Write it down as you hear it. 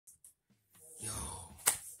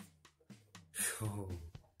Yo,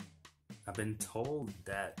 I've been told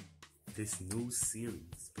that this new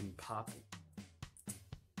series been popping.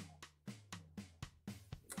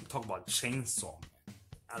 Talk about Chainsaw Man.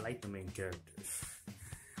 I like the main character.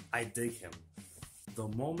 I dig him. The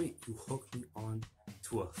moment you hook me on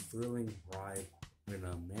to a thrilling ride with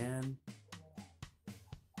a man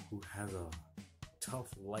who has a tough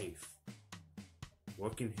life,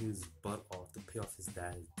 working his butt off to pay off his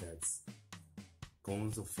dad's debts,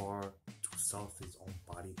 going so far to sell his own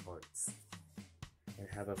body parts, and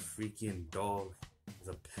have a freaking dog as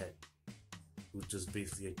a pet who's just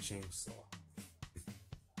basically a chainsaw,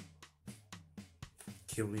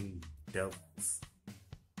 killing devils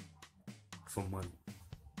for money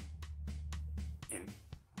and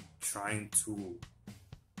trying to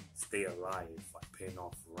stay alive by paying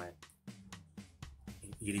off rent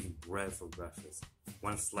and eating bread for breakfast.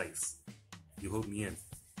 One slice, you hook me in.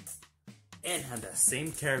 And have that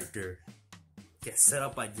same character get set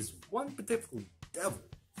up by this one particular devil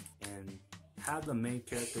and have the main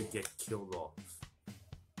character get killed off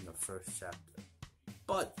in the first chapter,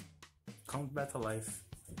 but comes back to life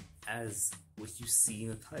as what you see in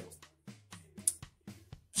the title.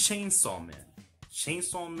 Chainsaw Man.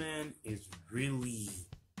 Chainsaw Man is really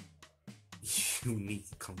unique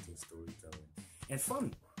content storytelling and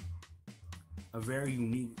fun. A very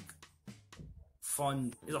unique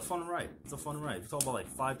fun. It's a fun ride. It's a fun ride. We talk about like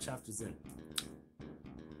 5 chapters in,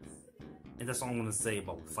 and that's all I'm gonna say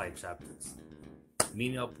about 5 chapters.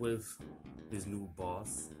 Meeting up with his new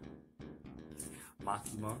boss,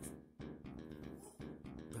 Makima,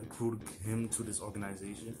 recruited him to this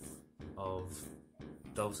organization of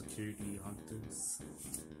dove security hunters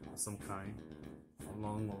of some kind,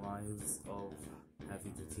 along the lines of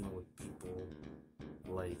having to deal with people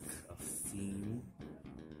like a fiend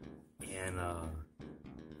and a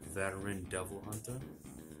veteran devil hunter.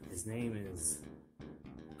 His name is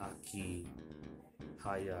Aki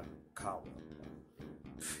Hayakawa.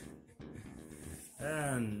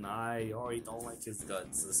 And I already don't like his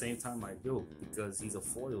guts. At the same time I do, because he's a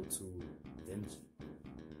foil to Denji,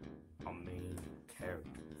 a main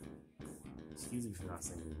character. Excuse me for not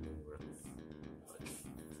saying his name really.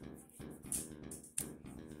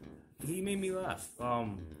 He made me laugh.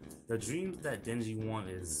 The dreams that Denji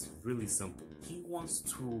wants is really simple. He wants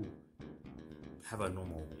to have a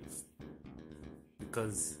normal life,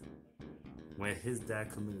 because when his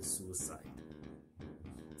dad committed suicide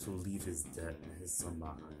to leave his dad and his son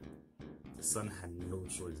behind, the son had no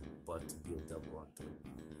choice but to be a devil hunter,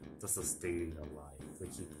 just to stay alive, to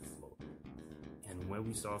keep afloat. And when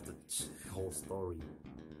we start the whole story,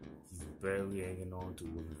 he's barely hanging on to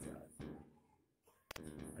what he got.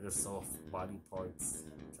 I just saw body parts,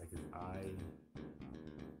 like his eye,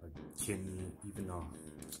 a kidney, even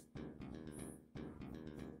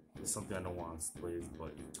it's something I don't want to spoil, but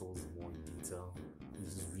it tells more in detail. You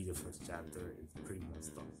just read the first chapter, it's pretty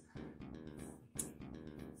messed up.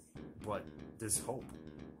 But there's hope.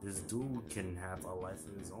 This dude can have a life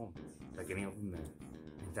of his own, like any other man.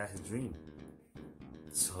 And that's his dream.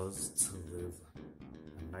 Just to live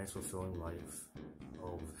a nice, fulfilling life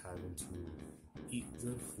of having to eat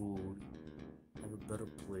good food, have a better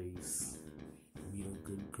place, meet a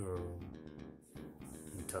good girl,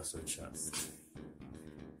 and touch her chest.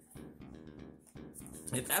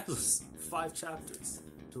 And that was 5 chapters,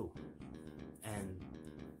 too. And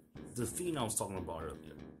the theme I was talking about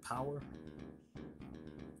earlier, Power,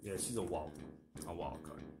 yeah, she's a wild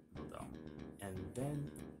card, no doubt. And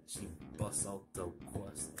then she busts out the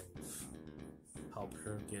quest of help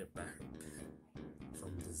her get back her pet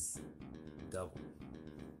from this devil.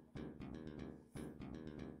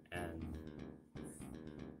 And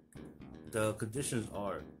the conditions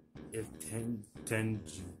are, if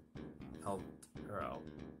Tenji helped her out,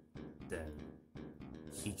 then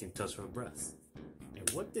he can touch her breast. And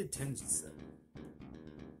what did Tenji say?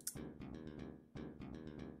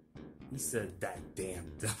 He said, "That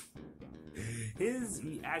damn devil." His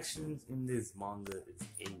reactions in this manga is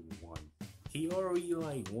A1. He already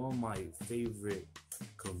like one of my favorite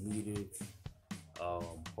comedic,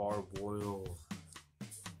 hard-boiled,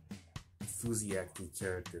 enthusiastic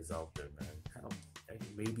characters out there, man. Hell,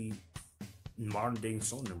 maybe modern day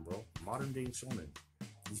shonen, bro. Modern day shonen.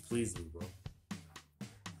 He's pleased me, bro.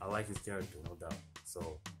 I like his character, no doubt.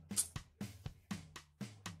 So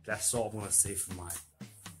that's all I'm gonna say for my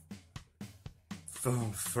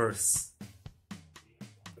first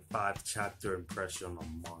 5 chapter impression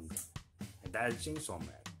on manga. And that is Chainsaw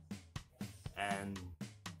Man. And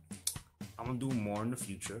I'm gonna do more in the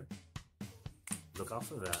future. Look out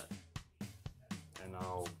for that. And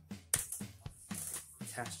I'll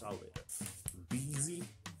catch y'all later. Be easy.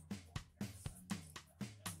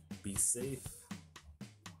 be safe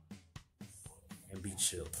and be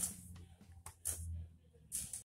chill.